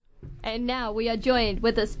And now we are joined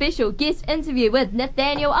with a special guest interview with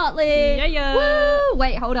Nathaniel Utley. Yeah. Woo!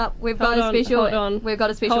 Wait, hold up. We've got a special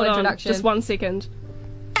introduction. Just 1 second.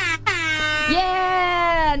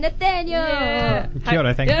 Yeah, Nathaniel. Yeah. Kia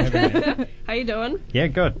ora, thank you for having me. How you doing? Yeah,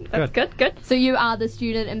 good. That's good. So you are the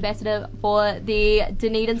student ambassador for the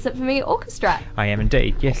Dunedin Symphony Orchestra. I am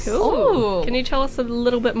indeed, yes. Ooh. Can you tell us a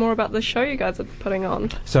little bit more about the show you guys are putting on?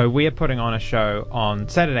 So we are putting on a show on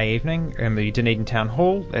Saturday evening in the Dunedin Town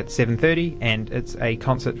Hall at 7:30, and it's a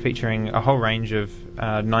concert featuring a whole range of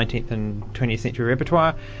 19th and 20th century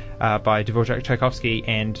repertoire by Dvorak Tchaikovsky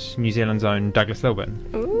and New Zealand's own Douglas Lilburn.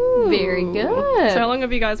 Ooh. Very good. So how long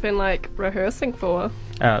have you guys been rehearsing for?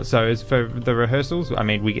 So as for the rehearsals, I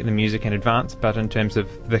mean, we get the music in advance, but in terms of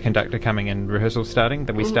the conductor coming and rehearsals starting,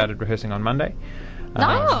 that we started rehearsing on Monday.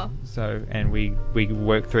 Nice. And we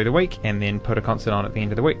work through the week and then put a concert on at the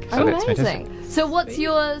end of the week. So that's fantastic. So what's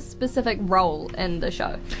your specific role in the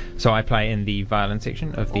show? So I play in the violin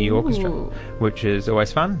section of the orchestra, which is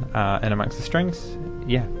always fun, and amongst the strings.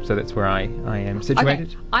 Yeah, so that's where I am situated.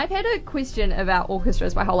 Okay. I've had a question about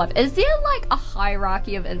orchestras my whole life. Is there like a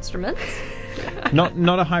hierarchy of instruments?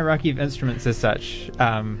 Not a hierarchy of instruments as such.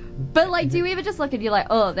 But like, do you ever just look and you're like,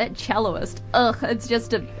 oh, that celloist, it's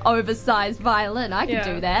just an oversized violin. I could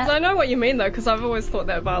do that. So I know what you mean though, because I've always thought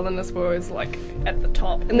that violinists were always like at the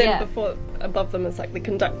top, and then above them is like the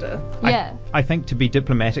conductor. Yeah. I think to be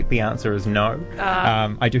diplomatic, the answer is no.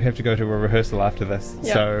 I do have to go to a rehearsal after this,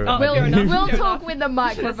 Yeah. so We'll talk when the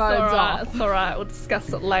microphone's off. It's alright, we'll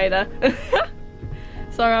discuss it later.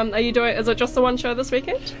 So, are you doing? Is it just the one show this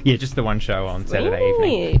weekend? yeah, just the one show on Saturday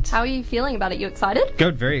evening. Sweet. How are you feeling about it? You excited?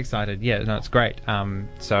 Good, very excited. Yeah, no, it's great.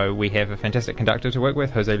 So we have a fantastic conductor to work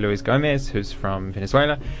with, Jose Luis Gomez, who's from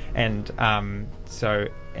Venezuela, and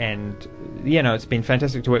it's been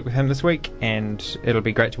fantastic to work with him this week, and it'll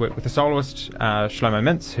be great to work with the soloist, Shlomo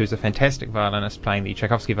Mintz, who's a fantastic violinist playing the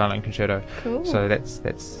Tchaikovsky Violin Concerto. Cool. So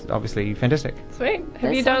that's obviously fantastic. Sweet. Have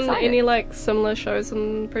That's you so done exciting. any similar shows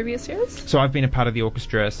in previous years? So I've been a part of the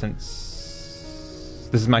orchestra since...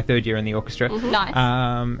 This is my third year in the orchestra.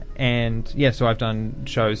 Nice. And yeah, so I've done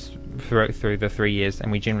shows through the 3 years,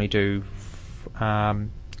 and we generally do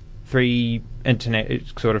 3 internet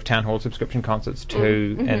sort of town hall subscription concerts,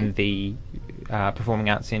 2 in the Performing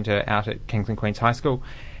Arts Centre out at Kings and Queens High School,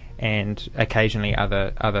 and occasionally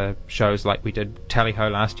other shows, like we did Tally Ho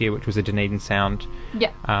last year, which was a Dunedin Sound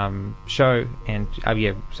show, and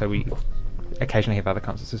so we occasionally have other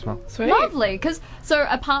concerts as well. Sweet. Lovely. So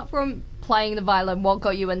apart from playing the violin, what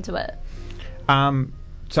got you into it?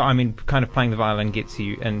 So I mean, kind of playing the violin gets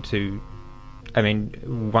you into... I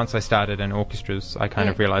mean, once I started in orchestras, I kind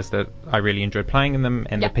of realised that I really enjoyed playing in them,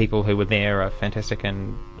 and the people who were there are fantastic,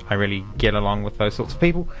 and I really get along with those sorts of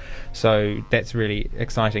people. So that's really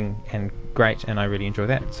exciting and great, and I really enjoy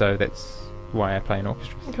that. So that's why I play in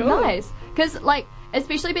orchestras. Cool. Nice. Because,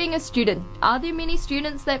 especially being a student, are there many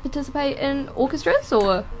students that participate in orchestras,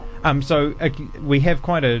 or...? So we have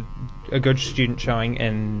quite a good student showing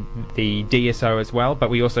in the DSO as well,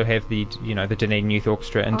 but we also have the Dunedin Youth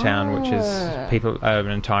Orchestra in town, which is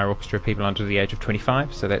an entire orchestra of people under the age of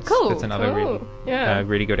 25. So that's another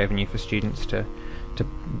really good avenue for students to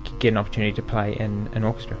get an opportunity to play in an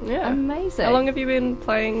orchestra. Yeah. Amazing. How long have you been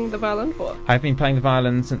playing the violin for? I've been playing the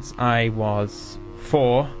violin since I was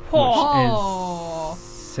 4, which is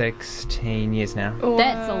 16 years now.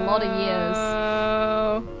 That's a lot of years.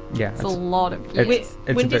 Yeah, It's a lot of years. it's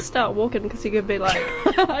When a do you bit- start walking? Because you could be like,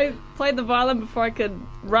 I played the violin before I could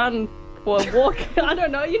run or walk. I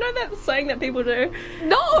don't know. You know that saying that people do?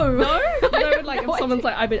 No! No? You know, like No if someone's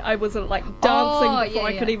like, I wasn't like dancing before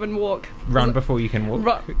I could even walk. Run before you can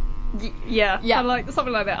walk. Yeah. Yeah. I'm like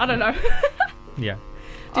something like that. I don't know. Yeah.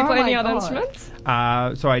 Do you play any my other God.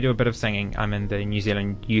 instruments? So I do a bit of singing. I'm in the New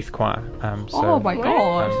Zealand Youth Choir. Oh my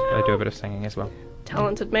God. I do a bit of singing as well.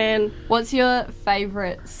 Talented man. What's your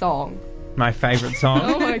favourite song? My favourite song.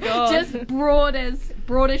 Oh my god. Just broad as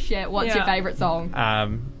shit. What's your Yeah. favourite song?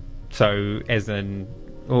 So as in,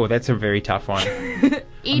 that's a very tough one.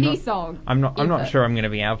 Any song. I'm not Ever. sure I'm going to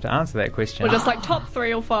be able to answer that question. Or just like top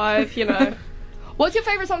 3 or 5, you know. What's your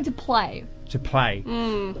favourite song to play? To play.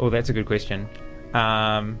 Oh, that's a good question.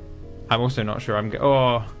 I'm also not sure. I'm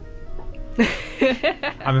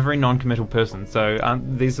a very non-committal person, so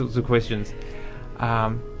these sorts of questions.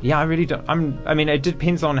 I really don't. It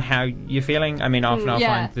depends on how you're feeling. I mean, often I'll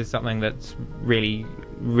find there's something that's really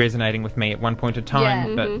resonating with me at one point in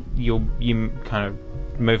time, but you kind of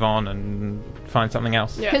move on and find something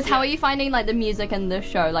else. Yeah. Because how are you finding like the music in this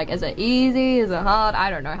show? Like, is it easy? Is it hard? I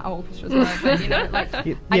don't know how orchestras work, but you know, like, are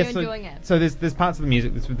you enjoying it? So there's parts of the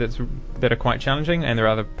music that are quite challenging, and there are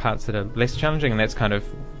other parts that are less challenging, and that's kind of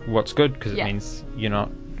what's good because it means you're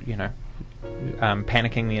not,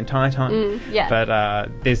 panicking the entire time. Yeah. But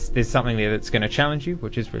there's something there that's going to challenge you,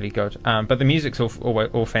 which is really good. But the music's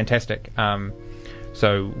all fantastic.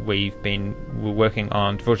 So we're working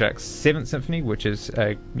on Dvorak's Seventh Symphony, which is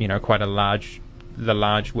quite the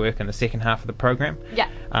large work in the second half of the program. Yeah.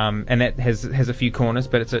 And that has a few corners,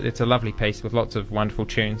 but it's a lovely piece with lots of wonderful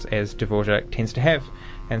tunes, as Dvorak tends to have,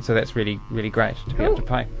 and so that's really really great to be able to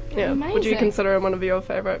play. Yeah. Would you Amazing. consider him one of your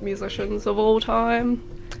favourite musicians of all time?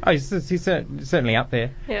 Oh, he's certainly up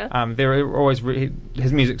there. Yeah. There are always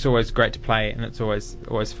his music's always great to play, and it's always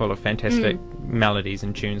full of fantastic melodies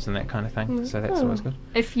and tunes and that kind of thing. So that's always good.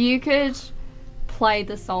 If you could play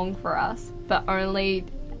the song for us, but only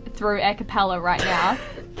through a cappella right now,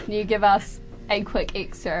 can you give us a quick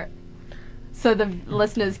excerpt so the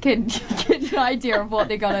listeners can get an idea of what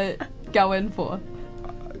they're gonna go in for?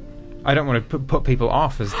 I don't want to put people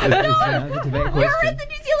off as the debate We're question. in the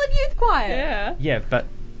New Zealand Youth Choir. Yeah. Yeah, but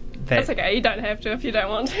That's okay. You don't have to if you don't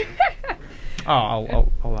want to. I'll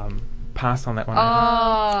pass on that one.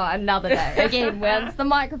 Oh, another day. Again, once the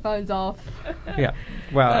microphone's off. Yeah.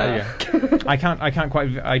 Well, I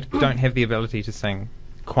don't have the ability to sing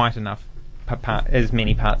quite enough as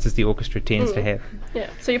many parts as the orchestra tends to have. Yeah.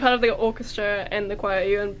 So you're part of the orchestra and the choir. Are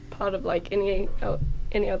you in part of like any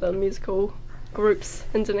other musical groups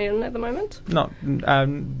in Dunedin at the moment?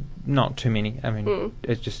 Not too many. I mean,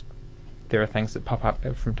 it's just there are things that pop up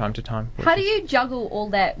from time to time. How do you juggle all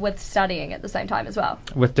that with studying at the same time as well?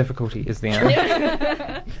 With difficulty is the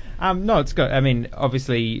answer. No, it's good. I mean,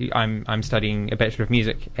 obviously, I'm studying a Bachelor of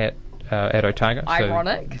Music at Otago.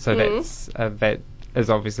 Ironic. So that's that is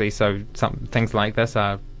obviously some things like this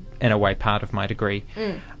are in a way part of my degree.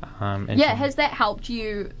 Has that helped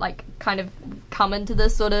you like kind of come into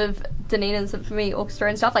this sort of Dunedin Symphony Orchestra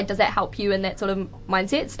and stuff? Like, does that help you in that sort of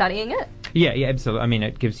mindset, studying it? Yeah, absolutely. I mean,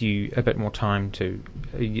 it gives you a bit more time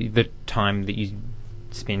the time that you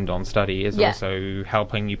spend on study is also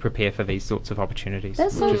helping you prepare for these sorts of opportunities.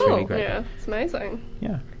 That's so which is cool. really great. Yeah, it's amazing.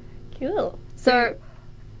 Yeah. Cool. So,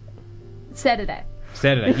 Saturday.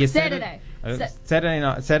 Yes, Saturday. Saturday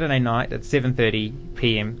night at 7:30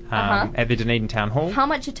 p.m. At the Dunedin Town Hall. How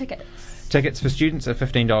much are tickets? Tickets for students are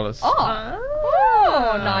 $15.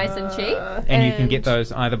 Oh, nice and cheap. And you can get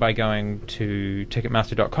those either by going to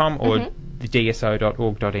Ticketmaster.com or the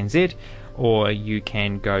dso.org.nz, or you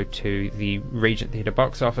can go to the Regent Theatre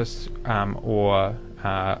box office or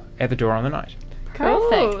at the door on the night.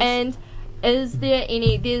 Perfect. And is there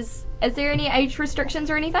any age restrictions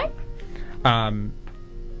or anything?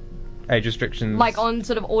 Age restrictions. Like on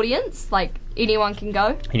sort of audience, like anyone can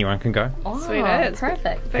go. Anyone can go. Oh, Sweet as.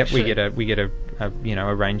 perfect. Yep, we get a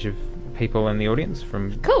range of people in the audience,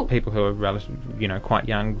 from people who are quite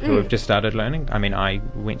young, who have just started learning. I mean, I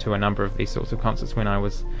went to a number of these sorts of concerts when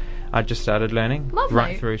I just started learning. Lovely.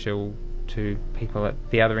 Right through to people at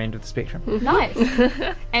the other end of the spectrum. Nice.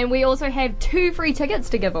 And we also have 2 free tickets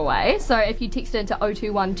to give away. So if you text into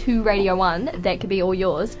 0212 Radio 1, that could be all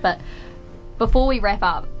yours. But before we wrap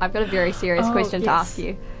up, I've got a very serious question to ask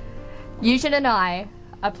you. Eugene and I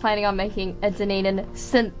are planning on making a Dunedin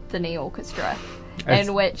Symphony Orchestra,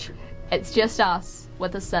 in which it's just us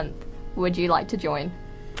with a synth. Would you like to join?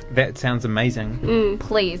 That sounds amazing.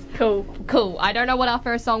 Please. Cool. Cool. I don't know what our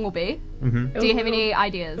first song will be. Mm-hmm. Do you have any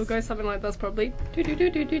ideas? It'll go something like this, probably.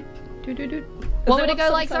 What would it go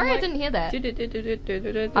like? Sorry, I didn't hear that.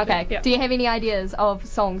 Okay. Yeah. Do you have any ideas of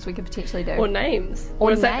songs we could potentially do? Or names.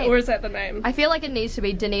 Or is that names. the name? I feel like it needs to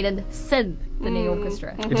be Dunedin Symphony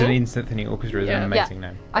Orchestra. The Dunedin Symphony Orchestra is an amazing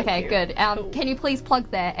name. Okay, you. good. Cool. Can you please plug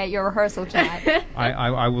that at your rehearsal tonight?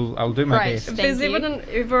 I'll do my Great. best. Thank There's you.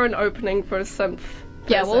 ever an opening for a synth.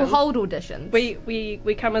 Yeah, we'll person. hold auditions.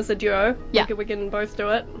 We come as a duo. Yeah. We can both do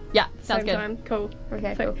it. Yeah, sounds Same good. time. Cool.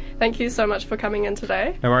 Okay, So, cool. thank you so much for coming in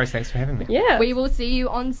today. No worries, thanks for having me. Yeah. We will see you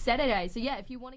on Saturday. So yeah, if you want to